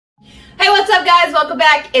up, guys? Welcome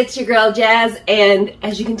back. It's your girl Jazz, and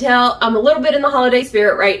as you can tell, I'm a little bit in the holiday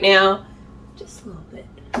spirit right now, just a little bit.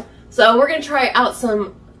 So we're gonna try out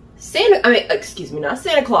some not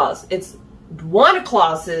Santa Claus. It's Dwanta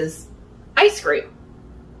Claus's ice cream.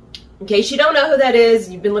 In case you don't know who that is,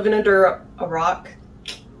 you've been living under a rock.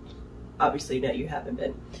 Obviously, no, you haven't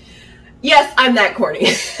been. Yes, I'm that corny.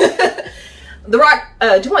 The Rock,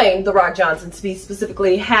 Dwayne "The Rock" Johnson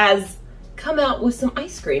specifically has come out with some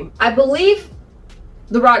ice cream. I believe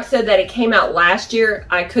The Rock said that it came out last year.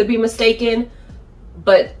 I could be mistaken,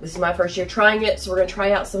 but this is my first year trying it, so we're gonna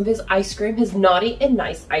try out some of his ice cream, his naughty and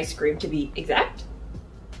nice ice cream to be exact.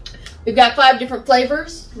 We've got 5 different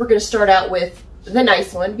flavors. We're gonna start out with the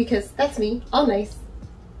nice one because that's me, all nice.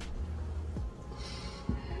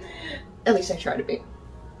 At least I try to be.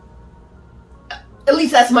 At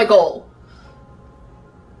least that's my goal.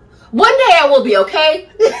 One day I will be, okay?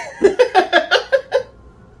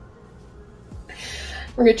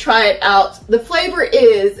 We're gonna try it out. The flavor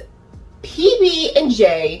is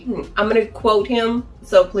PB&J. I'm gonna quote him,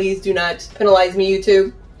 so please do not penalize me,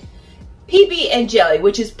 YouTube. PB and jelly,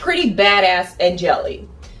 which is pretty badass and jelly.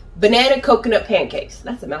 Banana coconut pancakes.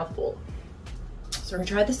 That's a mouthful. So we're gonna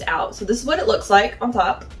try this out. So this is what it looks like on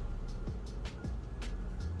top.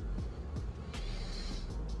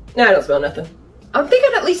 No, I don't smell nothing. I'm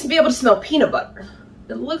thinking I'd at least be able to smell peanut butter.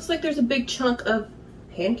 It looks like there's a big chunk of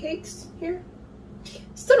pancakes here.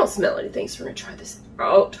 Still don't smell anything, so we're gonna try this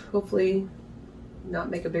out. Hopefully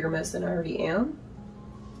not make a bigger mess than I already am.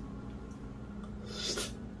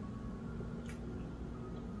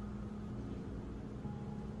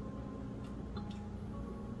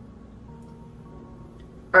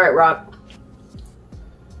 All right, Rob.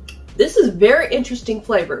 This is very interesting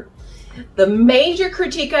flavor. The major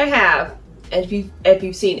critique I have, and if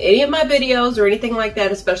you've seen any of my videos or anything like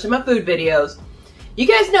that, especially my food videos, you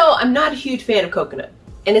guys know I'm not a huge fan of coconut,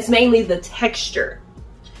 and it's mainly the texture.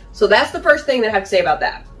 So that's the first thing that I have to say about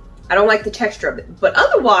that. I don't like the texture of it, but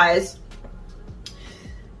otherwise,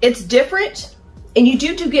 it's different, and you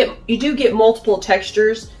do get multiple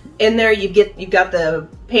textures in there. You've got the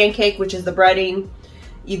pancake, which is the breading.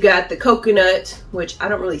 You've got the coconut, which I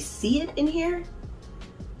don't really see it in here.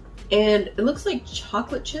 And it looks like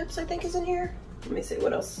chocolate chips, I think, is in here. Let me see,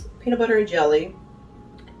 what else? Peanut butter and jelly.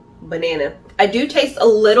 Banana. I do taste a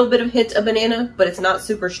little bit of hint of banana, but it's not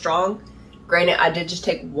super strong. Granted, I did just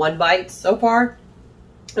take 1 bite so far.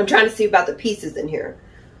 I'm trying to see about the pieces in here.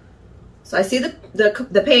 So I see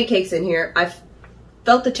the pancakes in here. I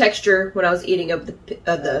felt the texture when I was eating of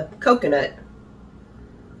the coconut.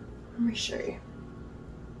 Let me show you.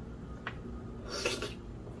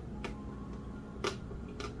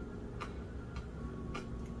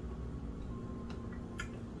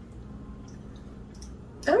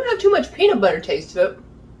 I don't have too much peanut butter taste to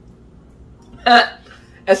it.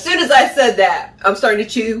 As soon as I said that, I'm starting to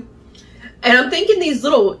chew. And I'm thinking these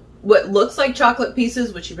little, what looks like chocolate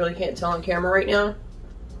pieces, which you really can't tell on camera right now.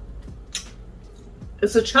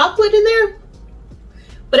 It's a chocolate in there,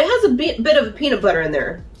 but it has a bit of a peanut butter in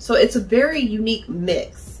there. So it's a very unique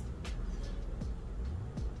mix.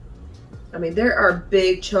 I mean, there are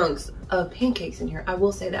big chunks of pancakes in here. I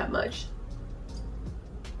will say that much.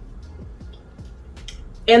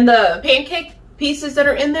 And the pancake pieces that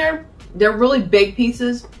are in there, they're really big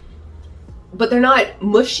pieces, but they're not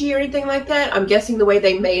mushy or anything like that. I'm guessing the way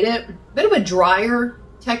they made it, bit of a drier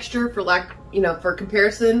texture for for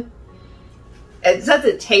comparison. It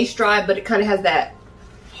doesn't taste dry, but it kind of has that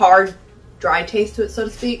hard, dry taste to it, so to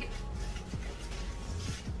speak.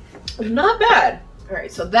 Not bad. All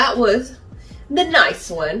right, so that was the nice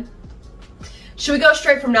one. Should we go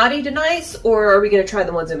straight from naughty to nice, or are we gonna try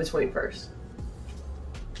the ones in between first?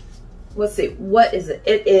 Let's see, what is it?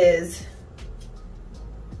 It is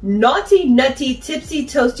Naughty Nutty Tipsy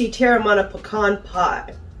Toasty Terramana Pecan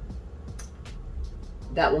Pie.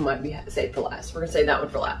 That one might be saved for last. We're gonna save that one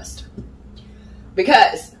for last.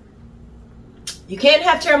 Because you can't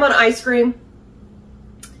have Terramana ice cream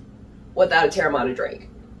without a Terramana drink.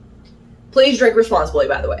 Please drink responsibly,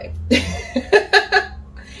 by the way.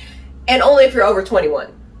 And only if you're over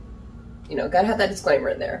 21. You know, gotta have that disclaimer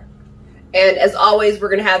in there. And as always, we're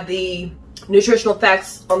gonna have the nutritional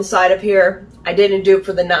facts on the side of here. I didn't do it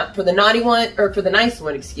for the naughty one, or for the nice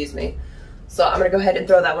one, excuse me. So I'm gonna go ahead and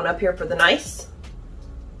throw that one up here for the nice.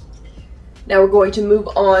 Now we're going to move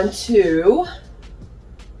on to,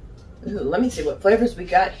 let me see what flavors we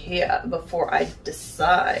got here before I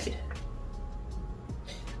decide.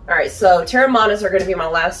 All right, so Terramanas are gonna be my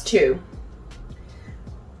last 2.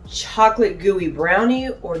 Chocolate gooey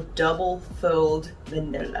brownie or double filled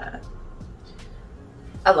vanilla.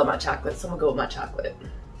 I love my chocolate, so I'm gonna go with my chocolate.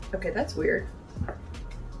 Okay, that's weird.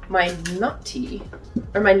 My Nutty,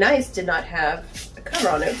 or my Nice did not have a cover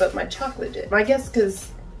on it, but my chocolate did. I guess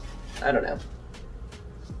because, I don't know.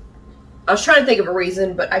 I was trying to think of a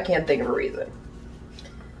reason, but I can't think of a reason.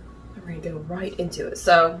 I'm ready to go right into it.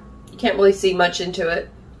 So, you can't really see much into it,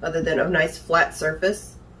 other than a nice flat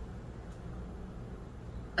surface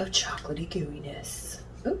of chocolatey gooiness.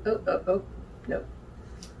 Oh, oh, oh, oh, no.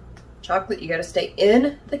 Chocolate, you gotta stay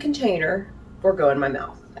in the container or go in my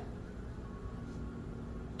mouth.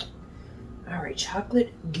 All right,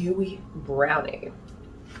 chocolate gooey brownie.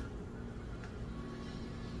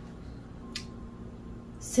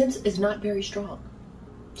 Scent is not very strong,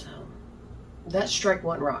 so that's strike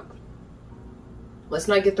one rock. Let's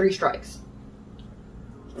not get 3 strikes.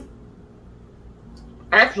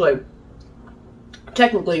 Actually,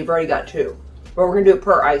 technically you've already got 2, but we're gonna do it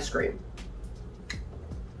per ice cream.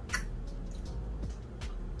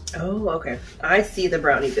 Oh, okay. I see the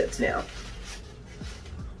brownie bits now.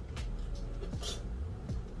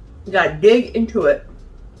 You gotta dig into it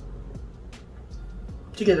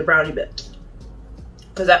to get the brownie bits.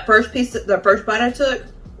 Because that first piece, the first bite I took,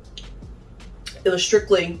 it was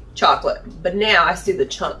strictly chocolate. But now I see the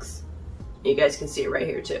chunks. You guys can see it right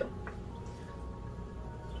here too.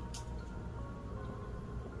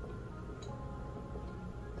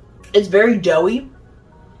 It's very doughy,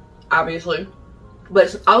 obviously.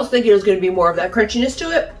 But I was thinking it was going to be more of that crunchiness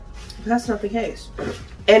to it. But that's not the case.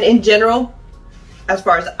 And in general, as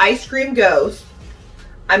far as ice cream goes,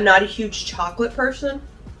 I'm not a huge chocolate person.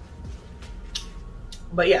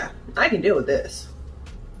 But yeah, I can deal with this.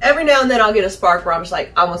 Every now and then I'll get a spark where I'm just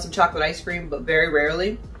like, I want some chocolate ice cream, but very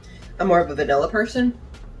rarely. I'm more of a vanilla person.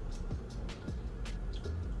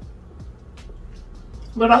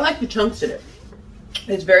 But I like the chunks in it.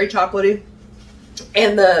 It's very chocolatey.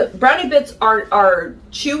 And the brownie bits are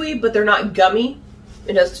chewy, but they're not gummy.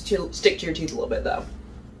 It does stick to your teeth a little bit though.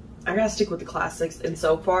 I gotta stick with the classics, and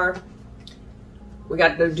so far, we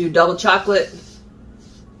got to do double chocolate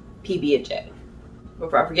PB&J.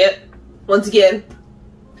 Before I forget, once again,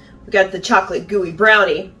 we got the chocolate gooey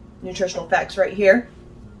brownie nutritional facts right here.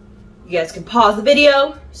 You guys can pause the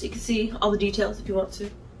video so you can see all the details if you want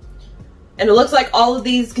to. And it looks like all of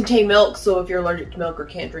these contain milk, so if you're allergic to milk or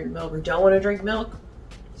can't drink milk or don't want to drink milk,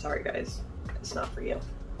 sorry guys, it's not for you.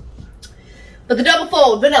 But the double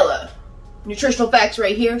fold vanilla nutritional facts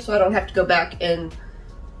right here, so I don't have to go back and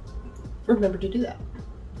remember to do that.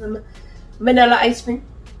 Vanilla ice cream.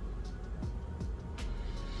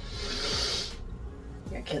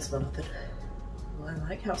 Yeah, I can't smell nothing. Well, I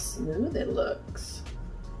like how smooth it looks.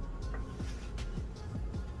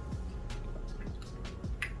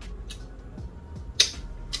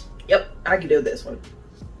 Yep, I can do this one.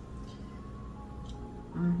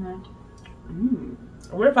 I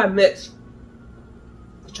wonder if I mix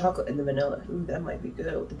the chocolate and the vanilla. Ooh, that might be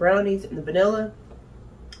good. With the brownies and the vanilla.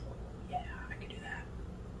 Yeah, I can do that.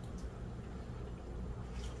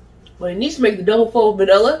 Well, it needs to make the double fold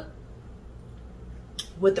vanilla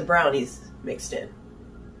with the brownies mixed in.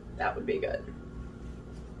 That would be good.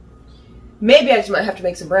 Maybe I just might have to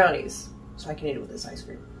make some brownies so I can eat it with this ice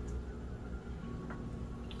cream.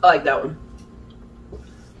 I like that one.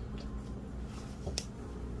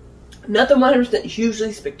 Nothing 100%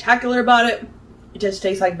 hugely spectacular about it. It just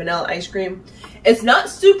tastes like vanilla ice cream. It's not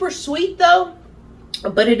super sweet though,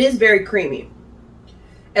 but it is very creamy.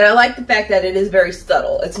 And I like the fact that it is very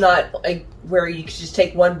subtle. It's not like where you can just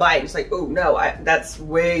take one bite and it's like, oh no, that's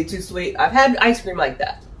way too sweet. I've had ice cream like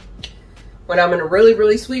that. When I'm in a really,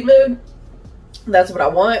 really sweet mood, that's what I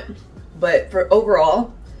want. But for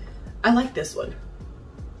overall, I like this one.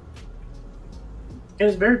 And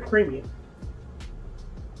it's very creamy.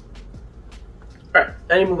 Alright,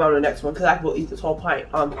 I need to move on to the next one because I will eat this whole pint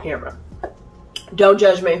on camera. Don't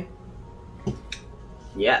judge me.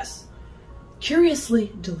 Yes.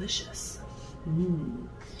 Curiously delicious.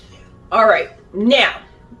 Alright, now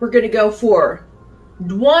we're going to go for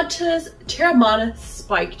Dwanta's Terramana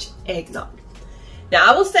Spiked Eggnog.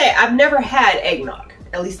 Now I will say I've never had eggnog,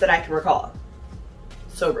 at least that I can recall.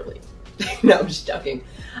 Soberly. No, I'm just joking.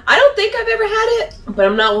 I don't think I've ever had it, but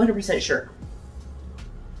I'm not 100% sure.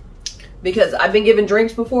 Because I've been given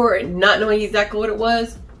drinks before and not knowing exactly what it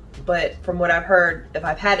was. But from what I've heard, if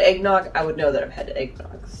I've had eggnog, I would know that I've had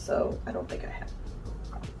eggnog. So I don't think I have.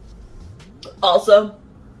 Also,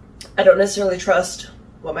 I don't necessarily trust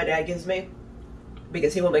what my dad gives me.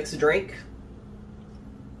 Because he will mix a drink.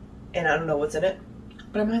 And I don't know what's in it.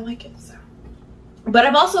 But I might like it, so. But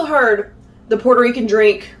I've also heard the Puerto Rican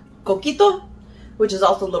drink, coquito, which is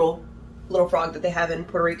also a little frog that they have in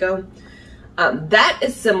Puerto Rico. That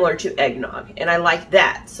is similar to eggnog, and I like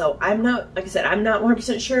that. So I'm not, like I said, I'm not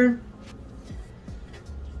 100% sure,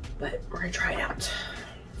 but we're gonna try it out.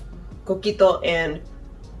 Coquito and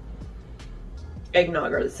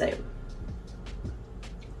eggnog are the same.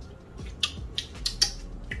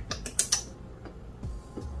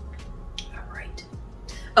 All right.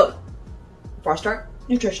 Oh, before I start,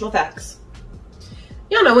 nutritional facts.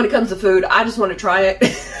 Y'all know when it comes to food, I just want to try it.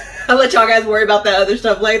 I'll let y'all guys worry about that other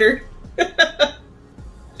stuff later.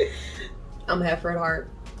 I'm half red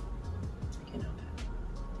heart. I can't help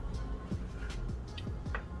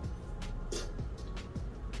it.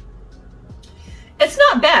 It's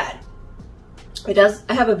not bad. It does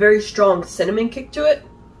have a very strong cinnamon kick to it.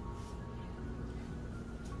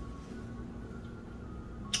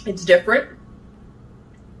 It's different.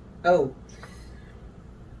 Oh.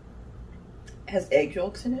 It has egg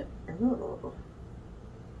yolks in it. Oh.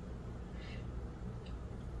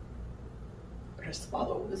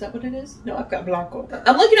 Respaldo, is that what it is? No, I've got blanco.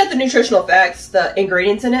 I'm looking at the nutritional facts, the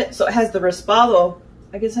ingredients in it. So it has the respaldo,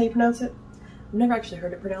 I guess how you pronounce it. I've never actually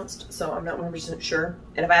heard it pronounced, so I'm not 100% sure.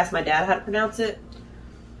 And if I ask my dad how to pronounce it,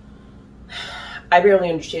 I barely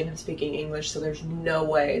understand him speaking English, so there's no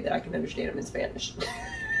way that I can understand him in Spanish.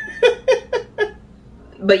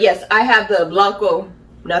 But yes, I have the blanco,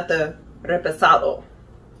 not the reposado.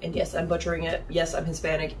 And yes, I'm butchering it. Yes, I'm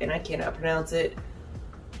Hispanic, and I cannot pronounce it.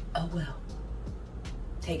 Oh well.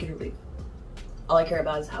 Take it or leave it. All I care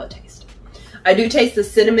about is how it tastes. I do taste the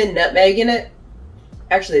cinnamon nutmeg in it.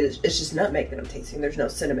 Actually, it's just nutmeg that I'm tasting. There's no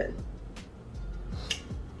cinnamon.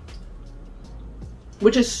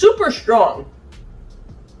 Which is super strong.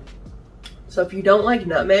 So if you don't like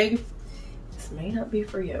nutmeg, this may not be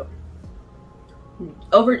for you.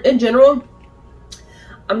 In general,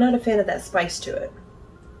 I'm not a fan of that spice to it.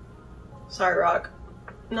 Sorry, Rock.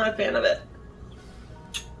 Not a fan of it.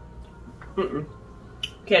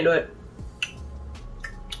 Can't do it.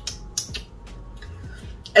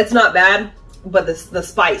 It's not bad, but the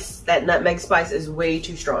spice, that nutmeg spice, is way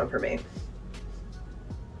too strong for me.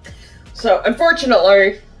 So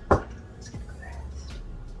unfortunately,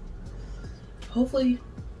 hopefully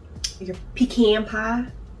your pecan pie.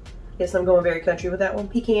 Yes, I'm going very country with that one.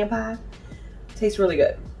 Pecan pie tastes really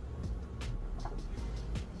good.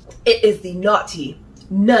 It is the Nutty,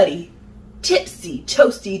 Tipsy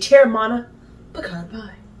Toasty Terramana pecan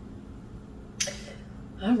pie.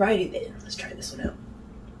 Alrighty then, let's try this one out.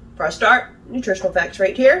 Before I start, nutritional facts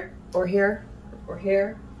right here, or here, or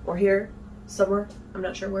here, or here, somewhere. I'm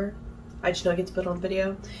not sure where. I just know I get to put on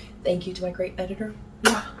video. Thank you to my great editor.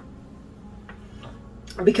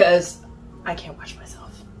 Because I can't watch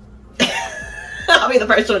myself. I'll be the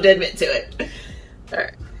first one to admit to it.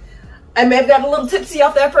 Alright. I may have got a little tipsy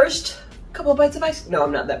off that first couple of bites of ice. No,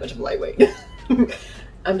 I'm not that much of a lightweight.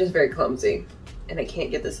 I'm just very clumsy. And I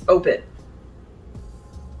can't get this open.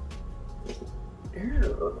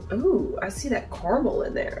 Ooh, I see that caramel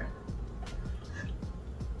in there.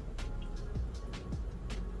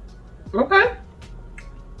 Okay.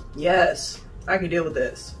 Yes, I can deal with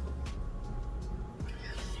this.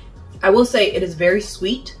 I will say it is very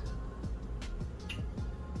sweet.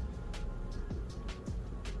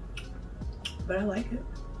 But I like it.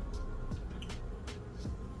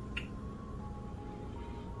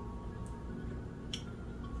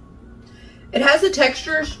 It has the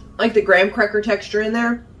textures, like the graham cracker texture in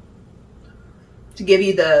there, to give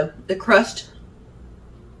you the crust.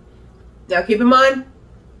 Now keep in mind,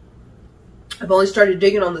 I've only started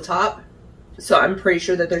digging on the top, so I'm pretty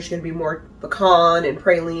sure that there's going to be more pecan and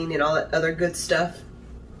praline and all that other good stuff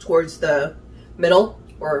towards the middle,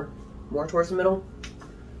 or more towards the middle.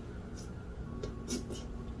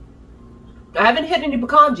 I haven't hit any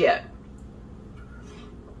pecans yet,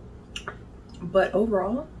 but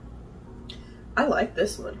overall, I like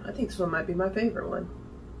this one. I think this one might be my favorite one.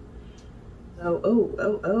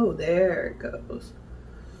 Oh, there it goes.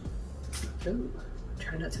 Ooh,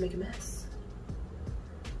 try not to make a mess.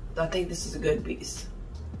 I think this is a good piece.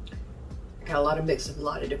 Got a lot of mix of a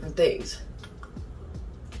lot of different things.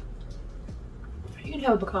 You can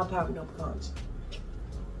have a pecan pie with no pecans.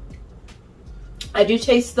 I do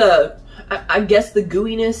taste the, I guess the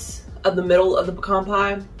gooiness of the middle of the pecan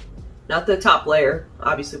pie. Not the top layer,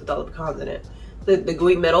 obviously with all the pecans in it. The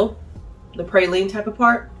gooey middle, the praline type of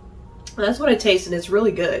part. And that's what I taste, and it's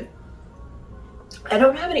really good. I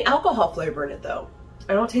don't have any alcohol flavor in it though.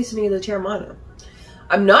 I don't taste any of the Terramana.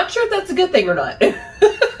 I'm not sure if that's a good thing or not.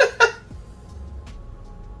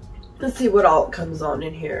 Let's see what all comes on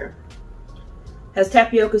in here. Has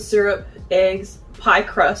tapioca syrup, eggs, pie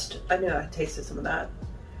crust. I know I tasted some of that.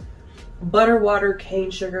 Butter, water, cane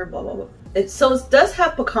sugar, blah, blah, blah. It does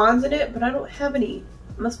have pecans in it, but I don't have any.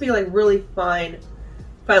 It must be like really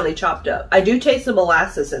finely chopped up. I do taste the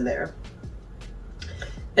molasses in there.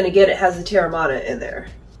 And again, it has the terramana in there.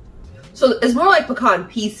 So it's more like pecan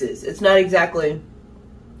pieces. It's not exactly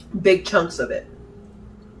big chunks of it.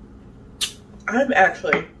 I'm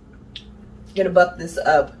actually gonna buck this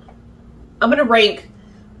up. I'm gonna rank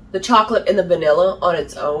the chocolate and the vanilla on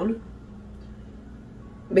its own.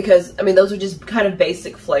 Because, I mean, those are just kind of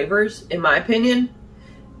basic flavors, in my opinion.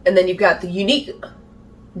 And then you've got the unique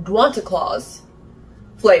Dwanta Claus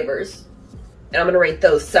flavors. And I'm going to rate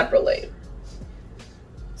those separately.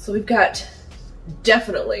 So we've got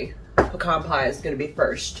definitely pecan pie is going to be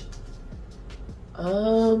first.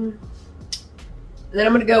 Then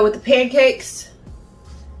I'm going to go with the pancakes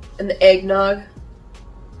and the eggnog.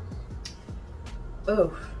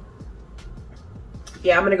 Oh.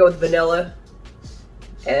 Yeah, I'm going to go with vanilla.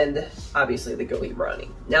 And obviously the gooey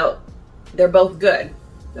brownie. Now, they're both good,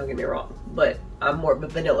 don't get me wrong, but I'm more of a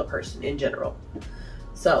vanilla person in general.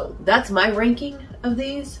 So that's my ranking of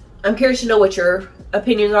these. I'm curious to know what your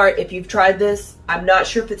opinions are if you've tried this. I'm not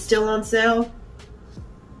sure if it's still on sale.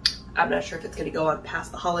 I'm not sure if it's going to go on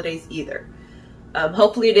past the holidays either.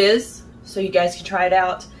 Hopefully it is, so you guys can try it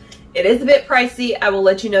out. It is a bit pricey. I will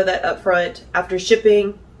let you know that up front. After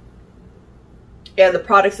shipping and the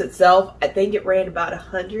products itself, I think it ran about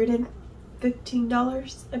 $115,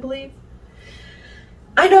 I believe.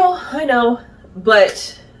 I know,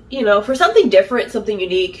 but you know, for something different, something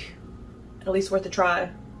unique, at least worth a try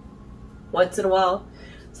once in a while.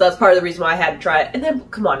 So that's part of the reason why I had to try it. And then,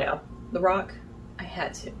 come on now, The Rock, I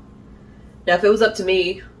had to. Now, if it was up to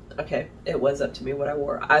me, okay, it was up to me what I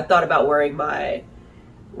wore. I thought about wearing my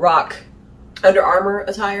Rock Under Armour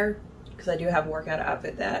attire, because I do have a workout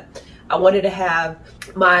outfit that. I wanted to have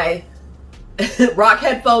my Rock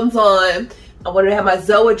headphones on. I wanted to have my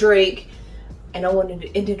Zoa drink. And I wanted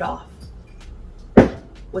to end it off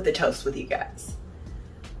with a toast with you guys.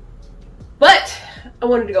 But I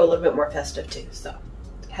wanted to go a little bit more festive too. So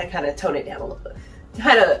I had to kind of tone it down a little bit.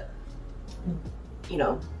 Kind of, you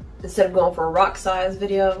know, instead of going for a rock size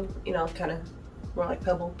video, you know, kind of more like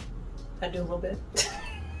Pebble. I do a little bit.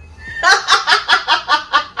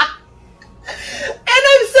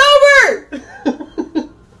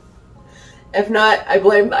 If not, I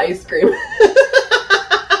blame the ice cream.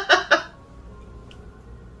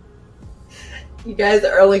 You guys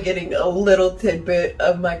are only getting a little tidbit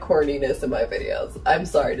of my corniness in my videos. I'm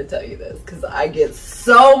sorry to tell you this, because I get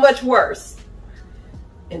so much worse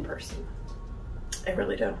in person. I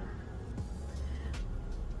really do.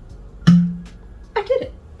 I did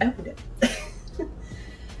it. I opened it.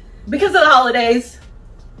 Because of the holidays,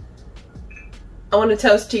 I want to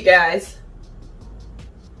toast to you guys.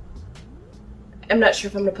 I'm not sure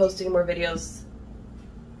if I'm going to post any more videos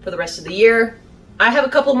for the rest of the year. I have a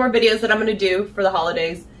couple more videos that I'm going to do for the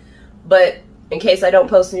holidays, but in case I don't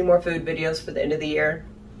post any more food videos for the end of the year,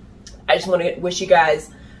 I just want to wish you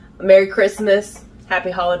guys a Merry Christmas,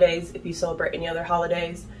 Happy Holidays if you celebrate any other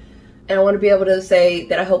holidays. And I want to be able to say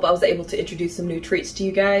that I hope I was able to introduce some new treats to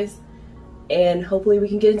you guys, and hopefully we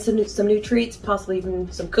can get in some new treats, possibly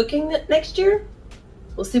even some cooking next year.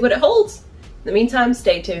 We'll see what it holds. In the meantime,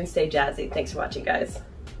 stay tuned, stay jazzy. Thanks for watching, guys.